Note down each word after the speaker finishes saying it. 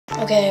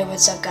Okay,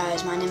 what's up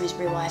guys? My name is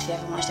Bree Wife. If you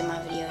haven't watched any of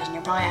my videos, and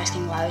you're probably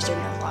asking why I was doing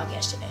a vlog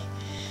yesterday.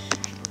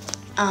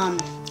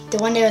 The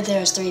one day there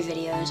was 3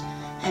 videos,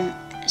 and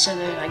so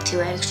there's like 2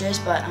 extras,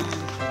 but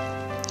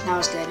that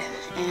was good.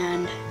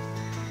 And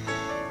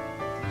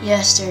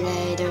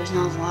yesterday there was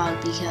no vlog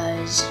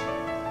because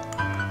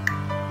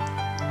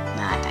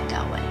my iPad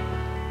got wet,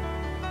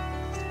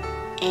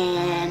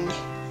 and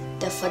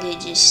the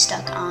footage is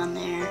stuck on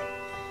there.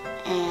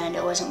 And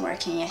it wasn't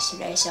working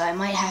yesterday, so I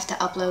might have to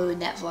upload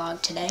that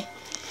vlog today.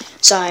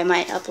 So I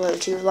might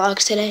upload 2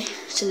 vlogs today,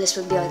 so this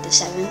would be like the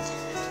 7th.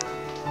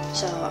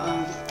 So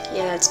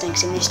yeah, that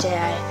stinks. And yesterday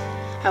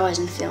I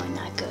wasn't feeling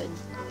that good,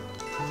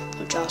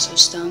 which also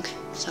stunk.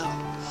 So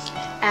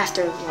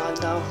after the vlog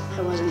though,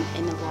 I wasn't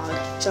in the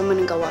vlog, so I'm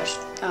gonna go watch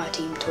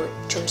Team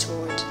Choice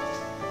Awards,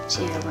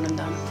 see that when I'm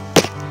done.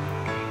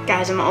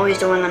 Guys, I'm always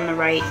the one on the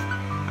right,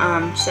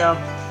 so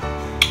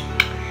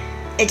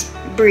it's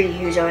Bree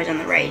who's always on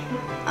the right.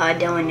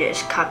 Dylan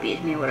just copies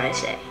me what I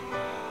say.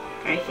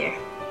 Right here.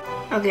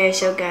 Okay,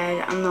 so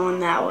guys, I'm the one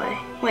that way.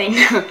 Wait,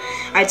 no.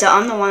 Alright, so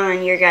I'm the one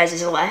on your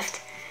guys'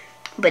 left.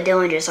 But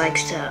Dylan just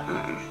likes to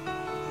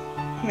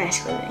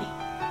mess with me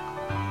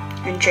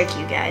and trick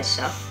you guys,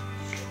 so.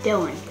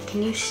 Dylan,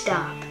 can you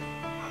stop?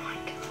 Oh my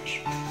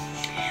gosh.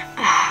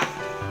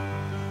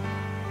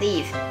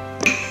 Leave.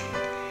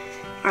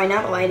 Alright,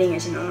 now the lighting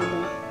isn't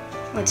normal.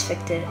 Let's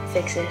fix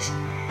this.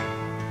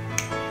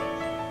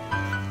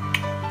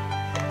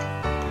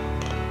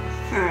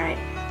 Alright,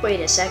 wait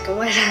a second,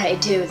 what did I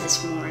do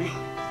this morning?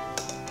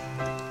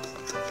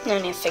 I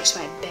need to fix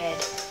my bed.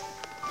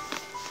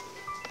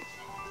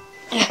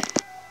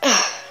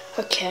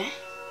 Okay.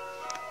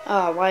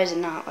 Oh, why is it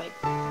not like,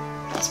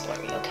 that's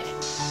blurry, okay.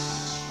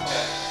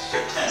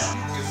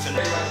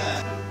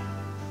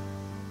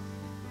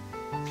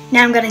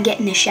 Now I'm gonna get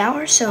in the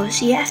shower, so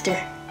see you after.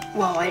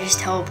 Whoa, I just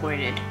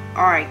teleported.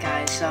 Alright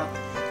guys, so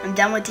I'm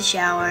done with the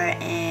shower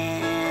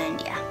and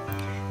yeah.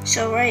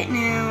 So right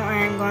now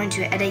I'm going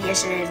to edit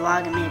yesterday's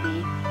vlog, and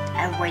maybe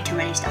I have way too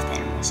many stuffed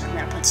animals, so I'm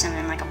gonna put some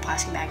in like a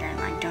plastic bag and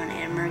like donate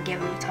them or give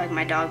them to like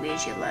my dog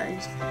because she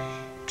loves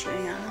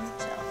chewing on them.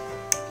 So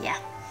yeah,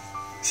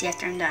 see you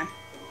after I'm done.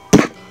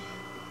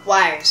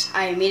 Wires.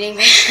 I'm eating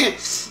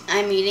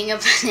a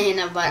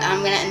banana, but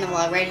I'm gonna end the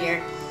vlog right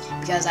here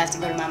because I have to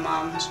go to my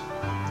mom's,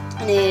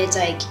 and it's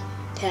like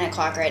 10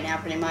 o'clock right now,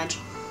 pretty much.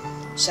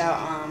 So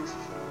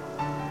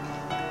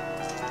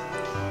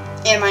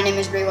yeah, my name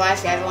is Bree Wife.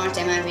 If you haven't watched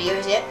any of my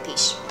videos yet,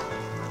 peace.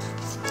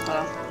 Hold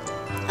on.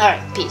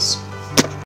 Alright, peace.